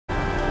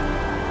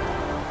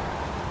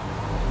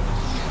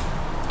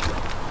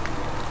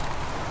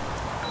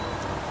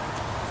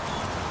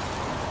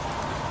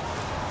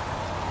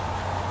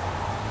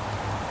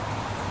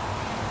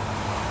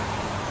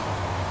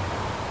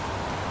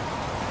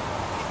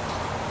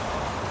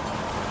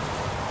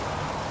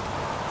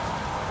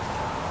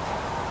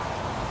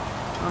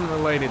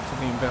unrelated to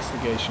the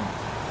investigation.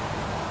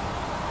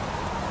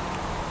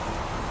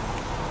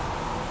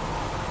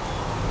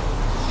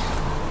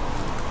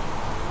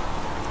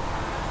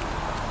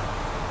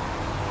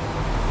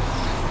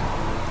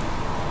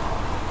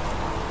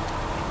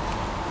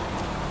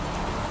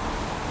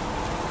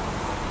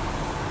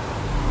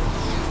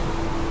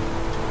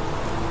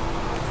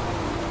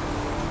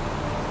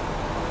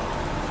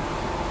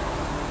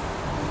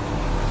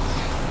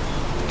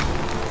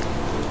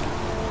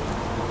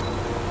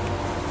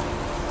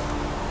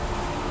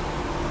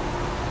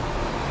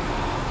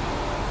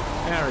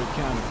 Harry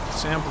County.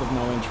 Sample of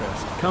no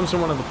interest. Comes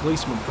from one of the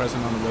policemen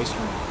present on the waste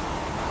room.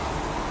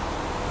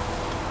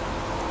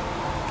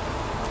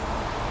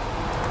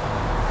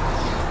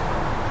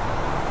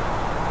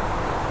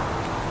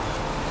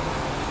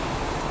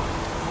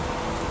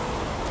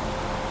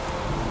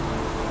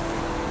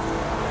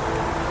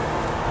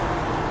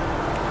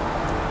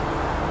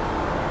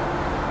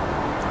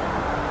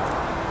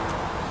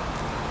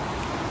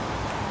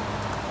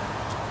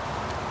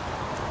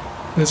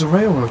 There's a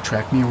railroad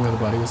track near where the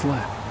body was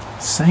left.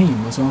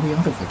 Same as all the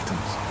other victims.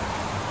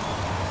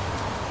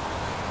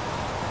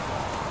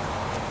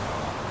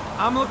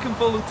 I'm looking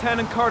for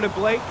Lieutenant Carter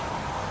Blake.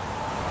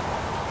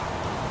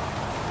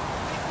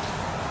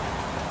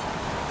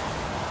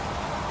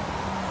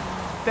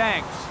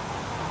 Thanks.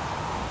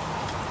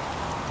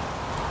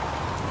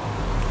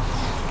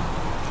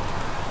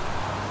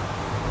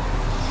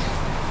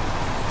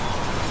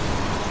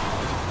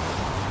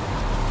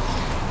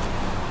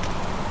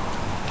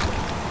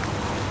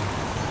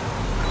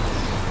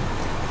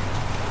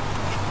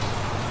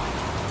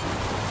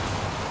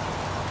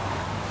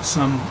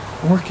 Some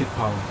orchid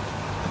pollen.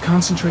 The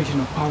concentration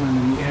of pollen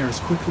in the air is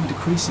quickly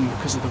decreasing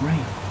because of the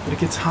rain, but it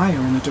gets higher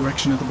in the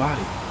direction of the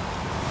body.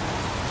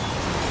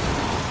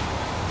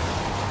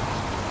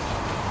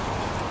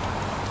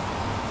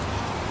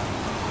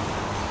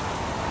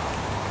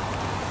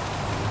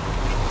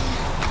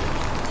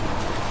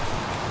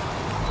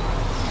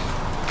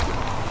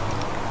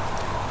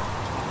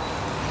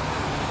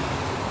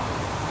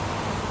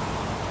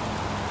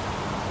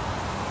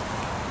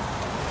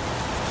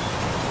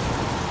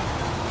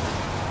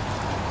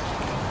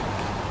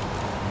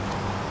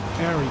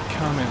 Very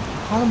common.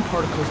 Pollen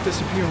particles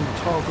disappear in the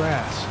tall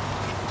grass.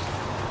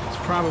 It's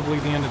probably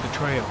the end of the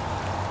trail.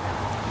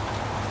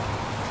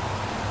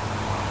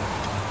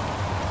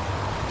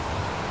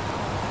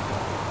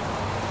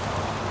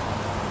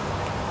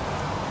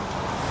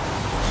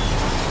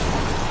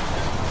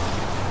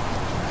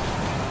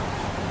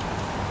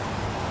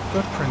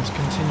 Footprints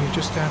continue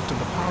just after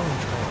the pollen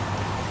trail.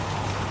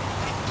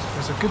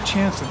 There's a good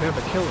chance that they're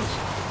the killers.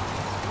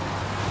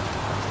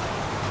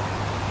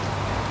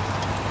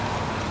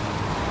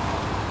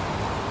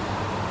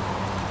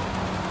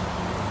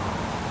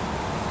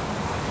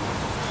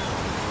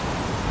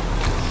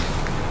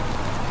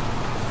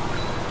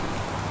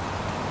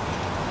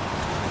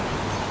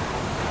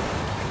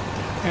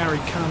 Harry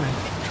comment.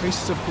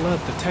 Traces of blood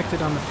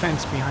detected on the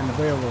fence behind the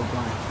railroad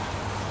line.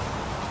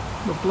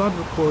 The blood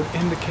report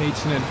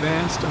indicates an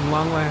advanced and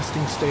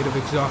long-lasting state of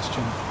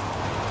exhaustion.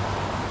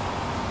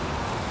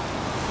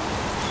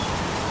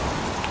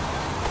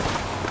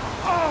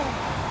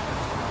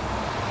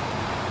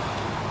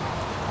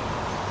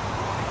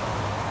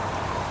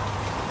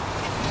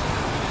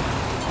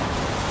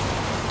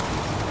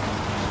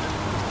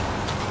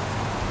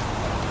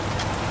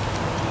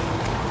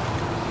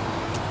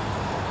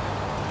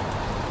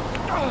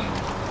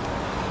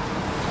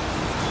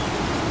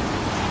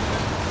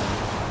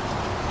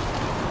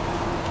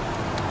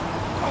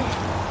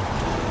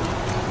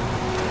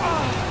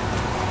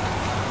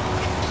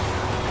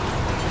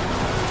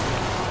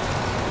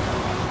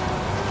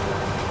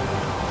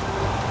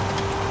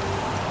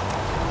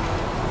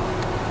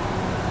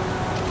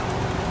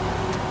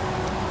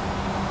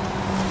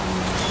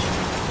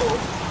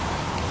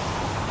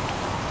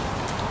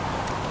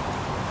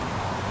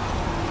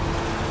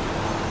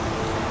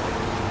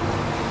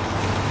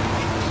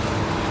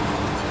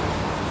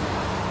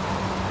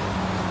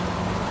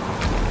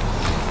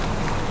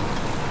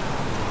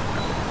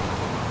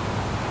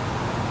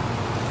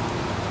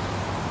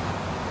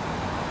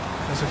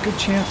 There's a good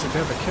chance that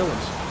they're the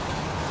killers.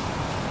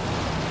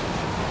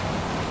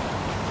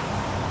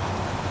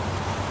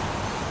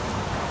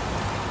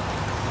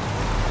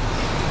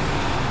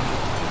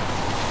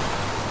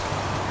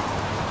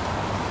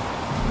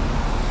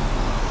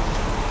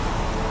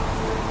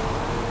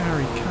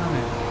 Harry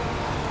comment.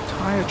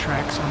 Tire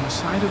tracks on the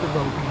side of the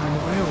road behind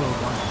the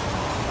railroad line.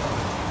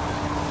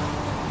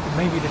 It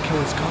may be the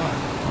killer's car.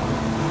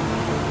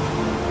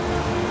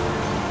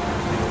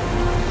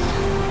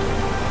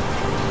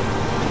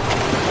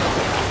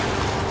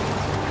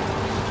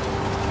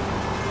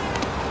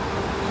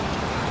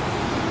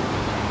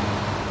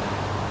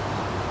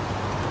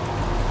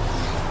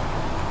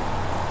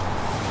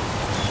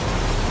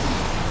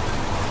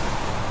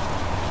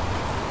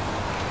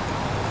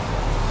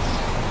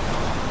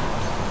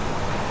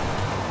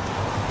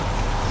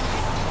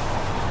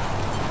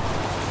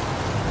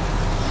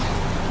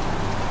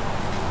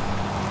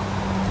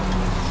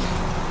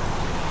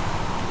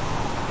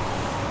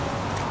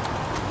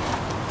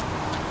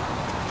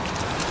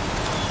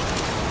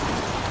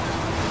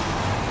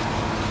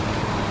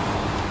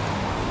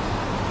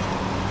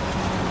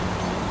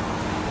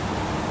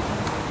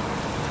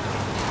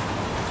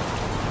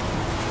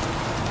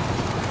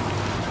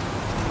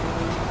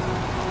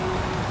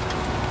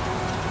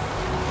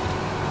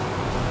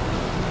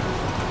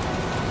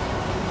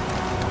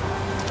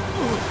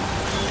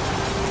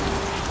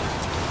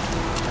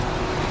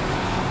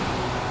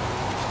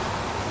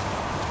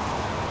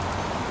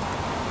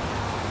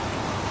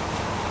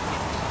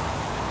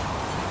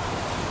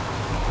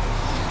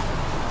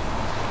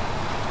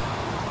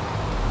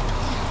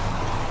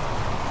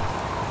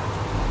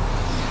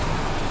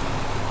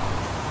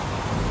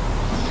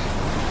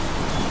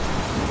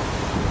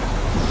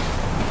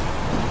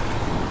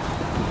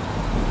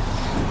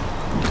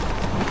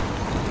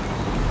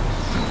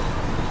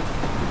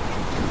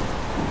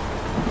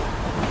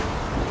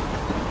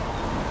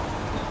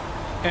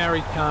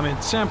 Airy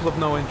comment, sample of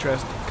no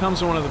interest. Comes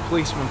from one of the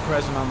policemen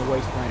present on the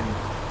wasteland.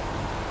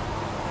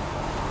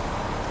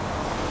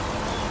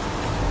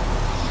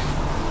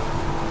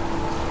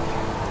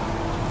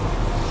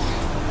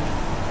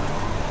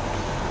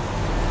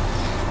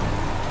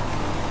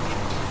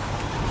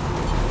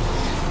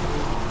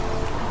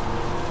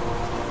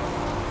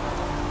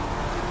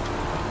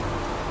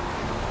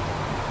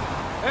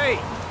 Hey,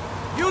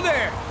 you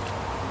there!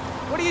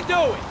 What are you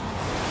doing?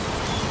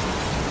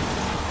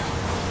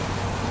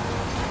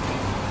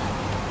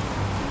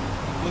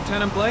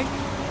 Lieutenant Blake?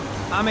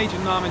 I'm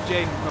Agent Norman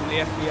Jaden from the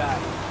FBI.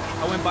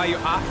 I went by your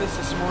office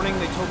this morning,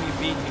 they told me you'd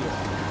be here.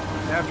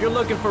 Now, if you're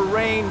looking for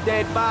rain,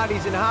 dead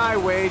bodies, and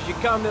highways, you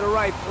come to the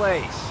right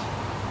place.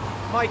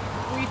 Mike,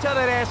 will you tell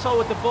that asshole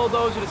with the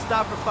bulldozer to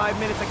stop for 5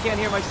 minutes? I can't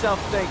hear myself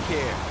think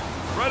here.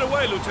 Right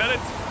away,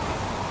 Lieutenant.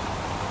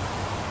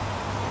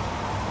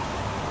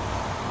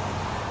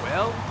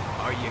 Well,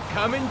 are you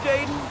coming,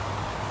 Jaden?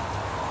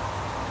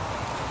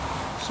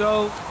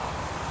 So,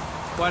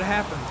 what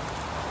happened?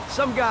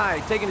 Some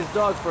guy taking his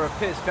dog for a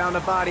piss found a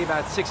body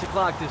about 6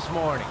 o'clock this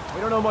morning. We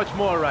don't know much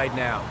more right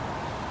now.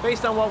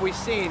 Based on what we've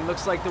seen,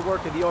 looks like the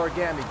work of the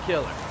origami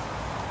killer.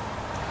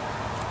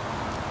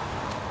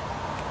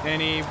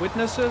 Any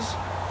witnesses?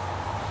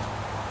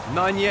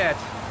 None yet.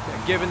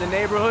 Given the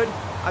neighborhood,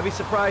 I'd be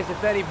surprised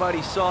if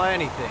anybody saw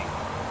anything.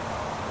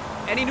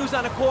 Any news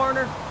on the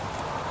coroner?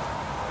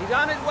 He's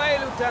on his way,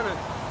 Lieutenant.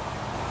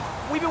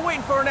 We've been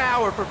waiting for an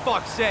hour, for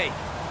fuck's sake.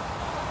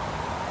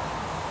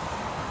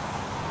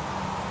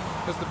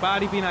 Has the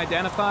body been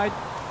identified?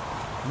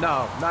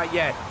 No, not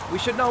yet. We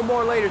should know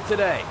more later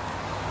today.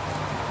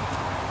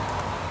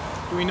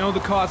 Do we know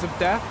the cause of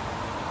death?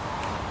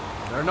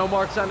 There are no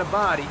marks on the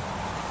body.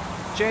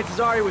 Chances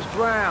are he was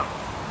drowned,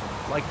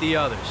 like the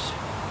others.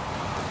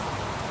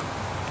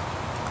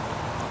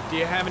 Do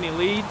you have any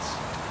leads?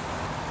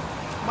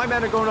 My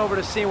men are going over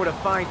the scene with a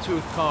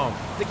fine-tooth comb.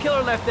 If the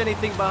killer left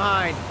anything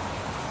behind,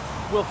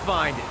 we'll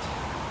find it.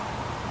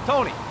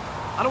 Tony,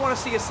 I don't want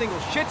to see a single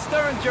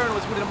shit-stirring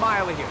journalist within a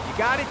mile of here. You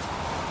got it?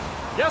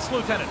 Yes,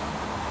 Lieutenant.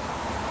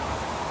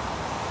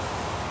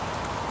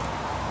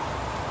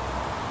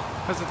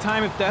 Has the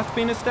time of death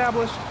been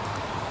established?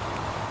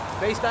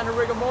 Based on the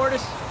rigor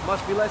mortis,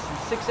 must be less than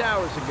 6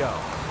 hours ago.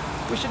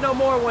 We should know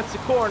more once the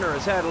coroner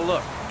has had a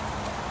look.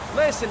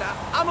 Listen,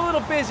 I'm a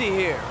little busy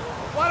here.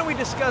 Why don't we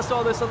discuss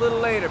all this a little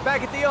later,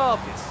 back at the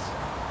office?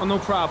 Oh, no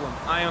problem.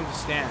 I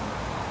understand.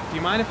 Do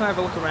you mind if I have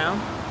a look around?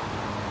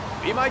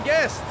 Be my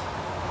guest.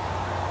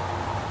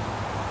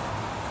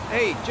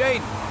 Hey, Jaden,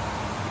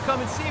 you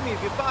come and see me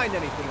if you find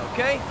anything,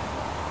 okay?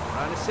 We're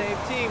on the same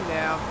team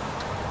now.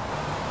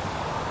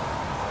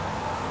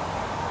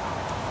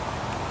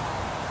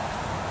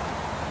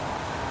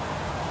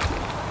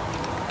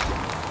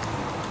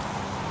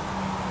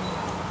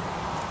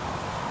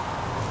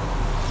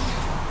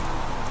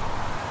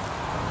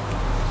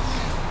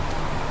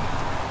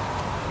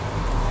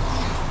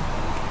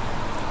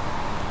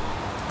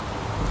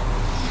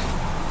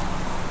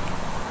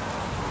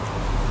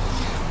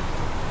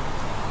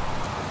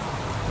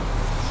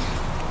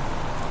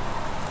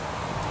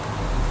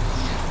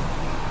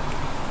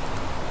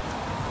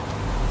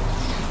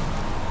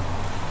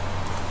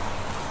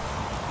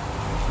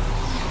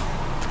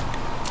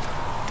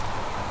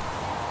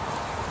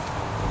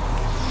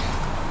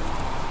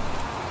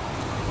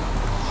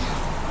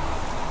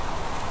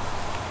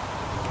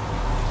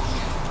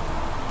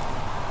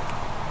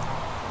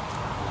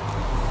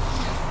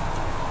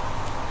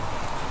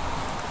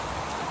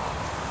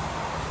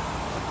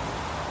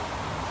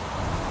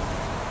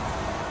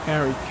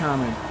 Harry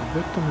comment,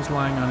 the victim is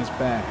lying on his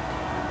back.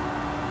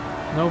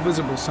 No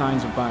visible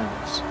signs of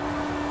violence.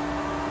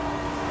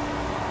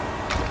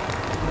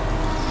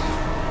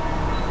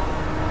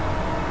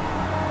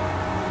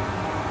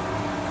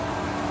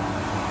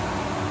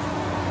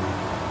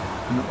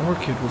 An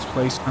orchid was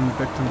placed on the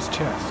victim's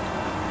chest.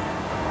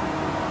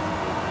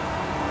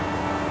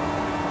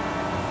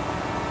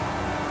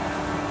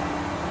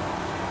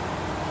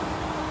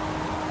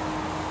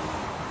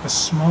 A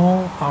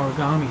small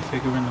origami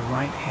figure in the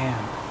right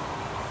hand.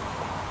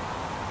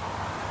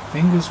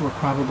 Fingers were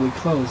probably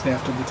closed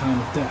after the time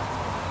of death.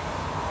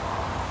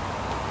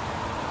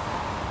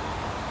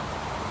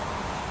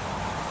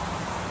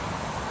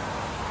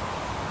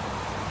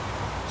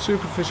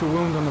 Superficial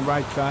wound on the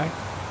right thigh.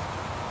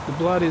 The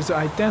blood is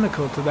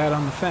identical to that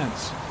on the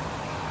fence.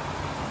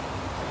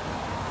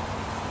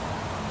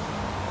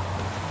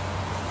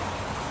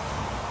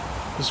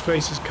 His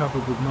face is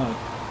covered with mud,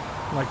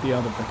 like the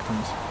other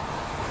victims.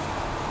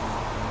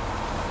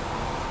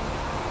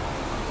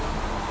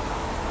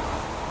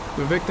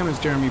 The victim is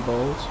Jeremy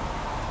Bowles,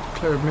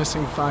 declared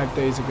missing 5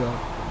 days ago.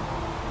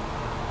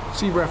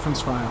 See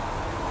reference file.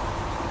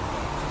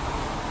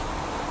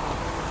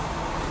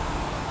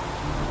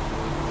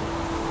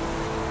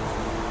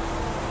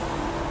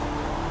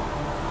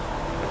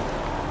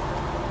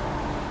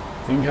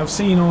 Think I've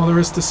seen all there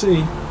is to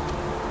see.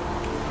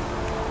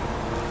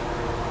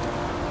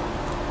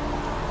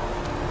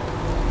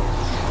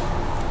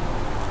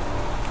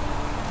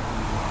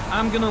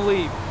 I'm gonna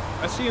leave.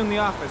 I see you in the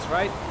office,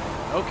 right?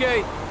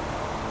 Okay.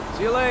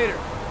 See you later.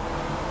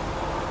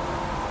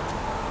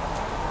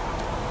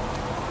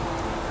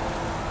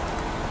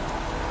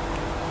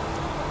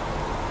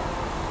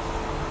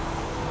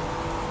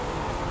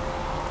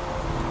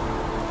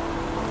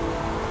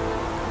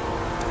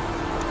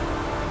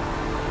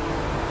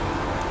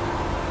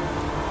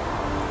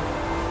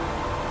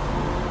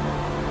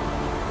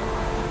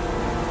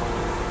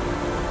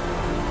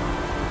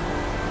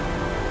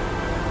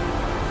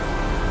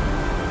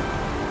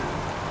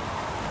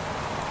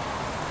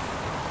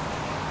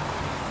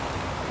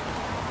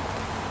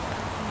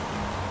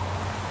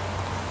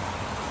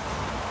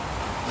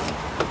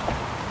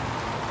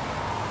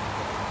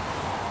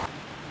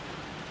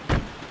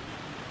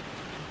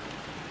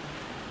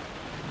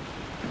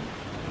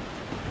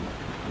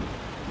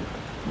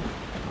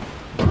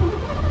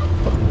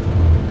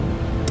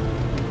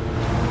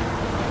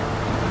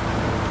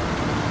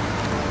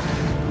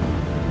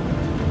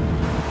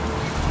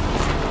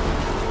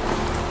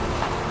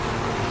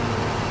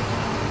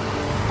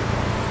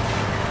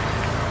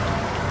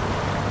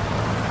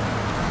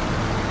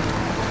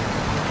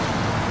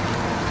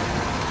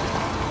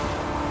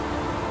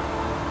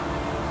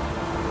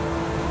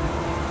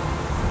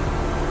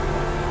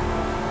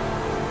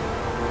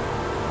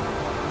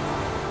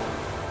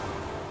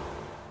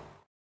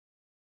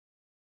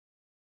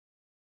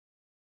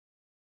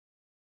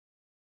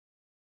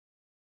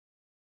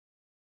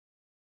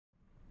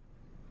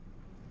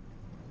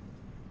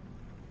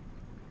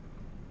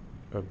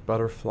 A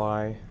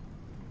butterfly,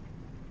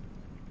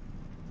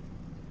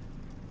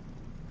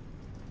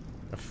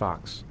 a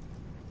fox.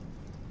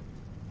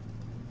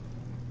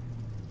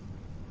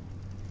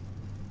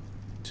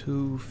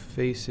 Two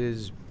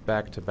faces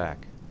back to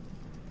back.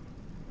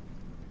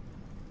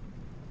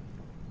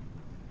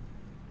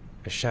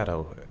 A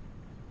shadow,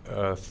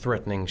 a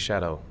threatening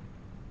shadow.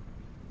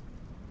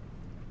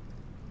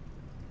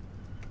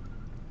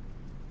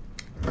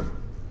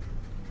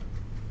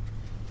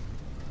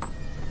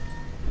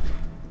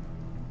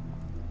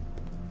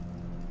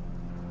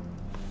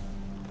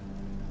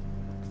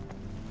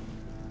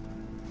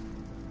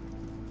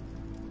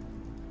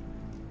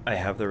 I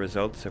have the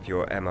results of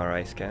your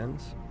MRI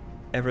scans.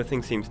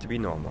 Everything seems to be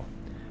normal.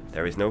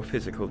 There is no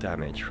physical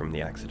damage from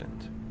the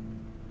accident.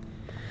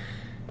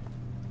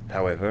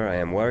 However, I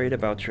am worried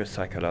about your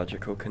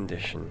psychological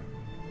condition.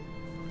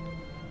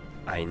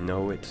 I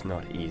know it's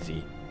not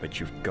easy, but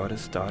you've got to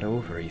start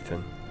over,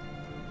 Ethan.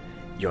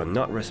 You're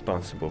not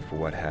responsible for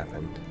what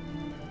happened.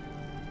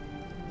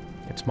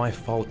 It's my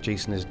fault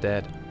Jason is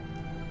dead.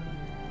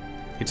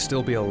 He'd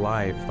still be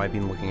alive if I'd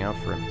been looking out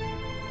for him.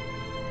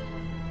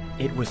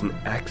 It was an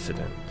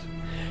accident.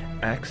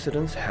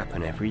 Accidents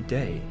happen every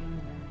day.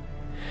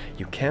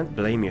 You can't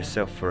blame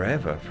yourself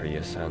forever for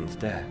your son's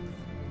death.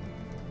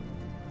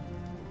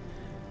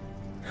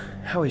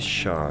 How is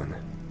Sean?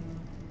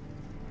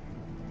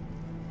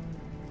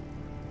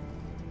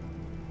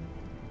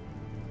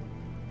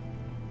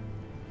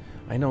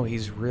 I know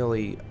he's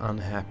really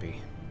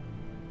unhappy.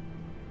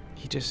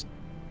 He just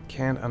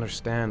can't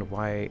understand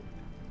why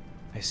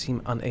I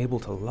seem unable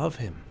to love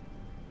him.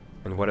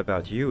 And what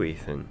about you,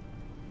 Ethan?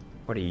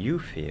 What do you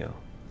feel?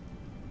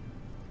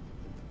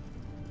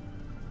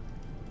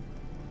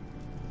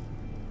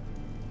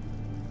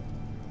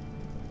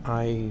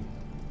 I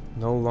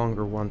no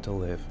longer want to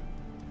live.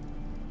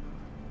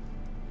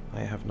 I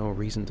have no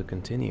reason to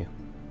continue.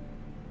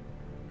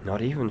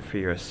 Not even for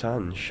your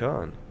son,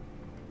 Sean.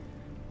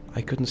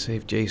 I couldn't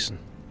save Jason.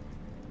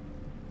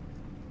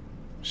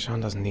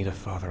 Sean doesn't need a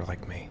father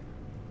like me.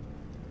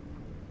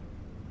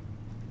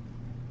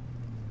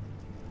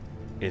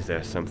 Is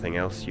there something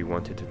else you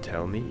wanted to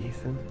tell me,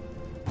 Ethan?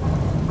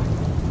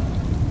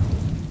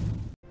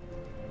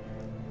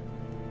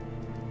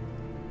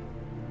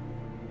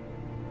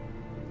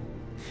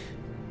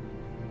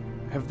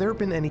 Have there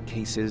been any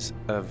cases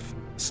of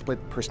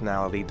split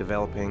personality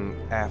developing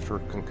after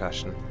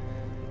concussion?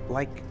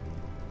 Like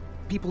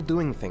people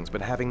doing things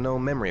but having no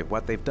memory of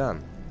what they've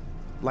done?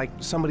 Like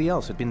somebody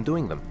else had been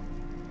doing them?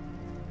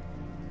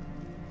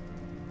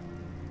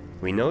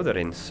 We know that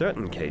in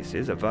certain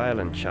cases, a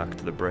violent shock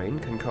to the brain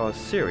can cause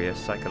serious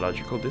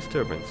psychological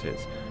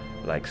disturbances,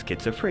 like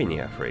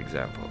schizophrenia, for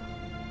example.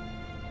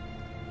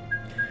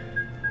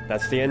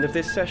 That's the end of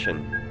this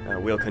session.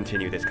 We'll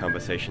continue this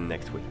conversation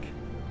next week.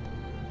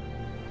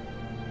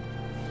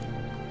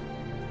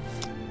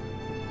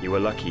 You were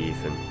lucky,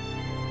 Ethan.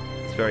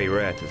 It's very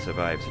rare to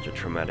survive such a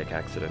traumatic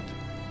accident.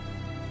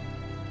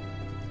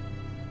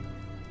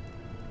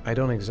 I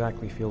don't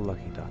exactly feel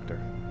lucky,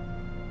 Doctor.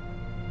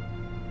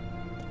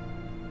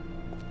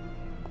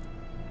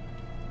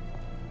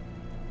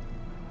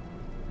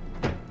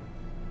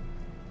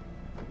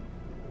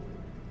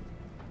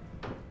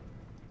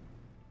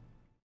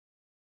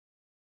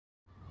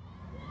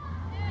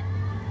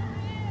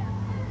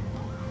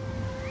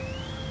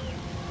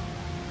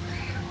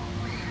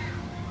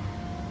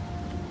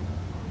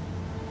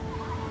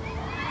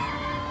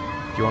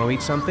 Do you want to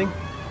eat something?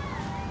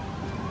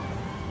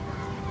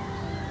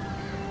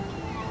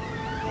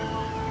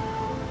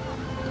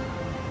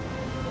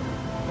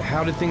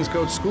 How did things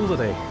go at school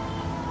today?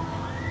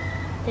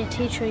 The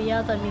teacher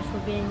yelled at me for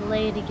being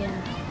late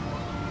again.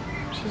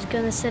 She's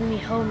gonna send me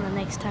home the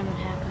next time it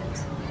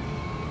happens.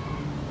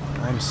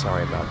 I'm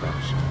sorry about that,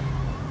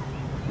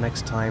 Sean.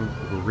 Next time,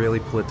 we'll really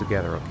pull it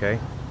together, okay?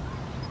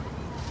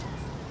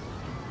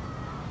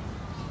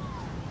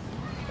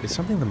 Is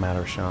something the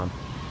matter, Sean?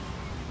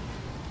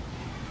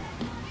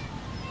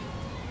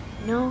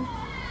 No,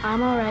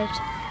 I'm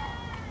alright.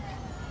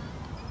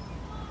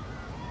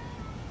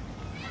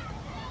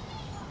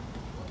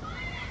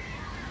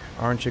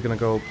 Aren't you gonna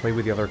go play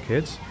with the other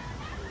kids?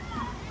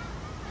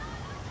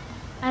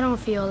 I don't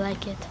feel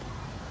like it.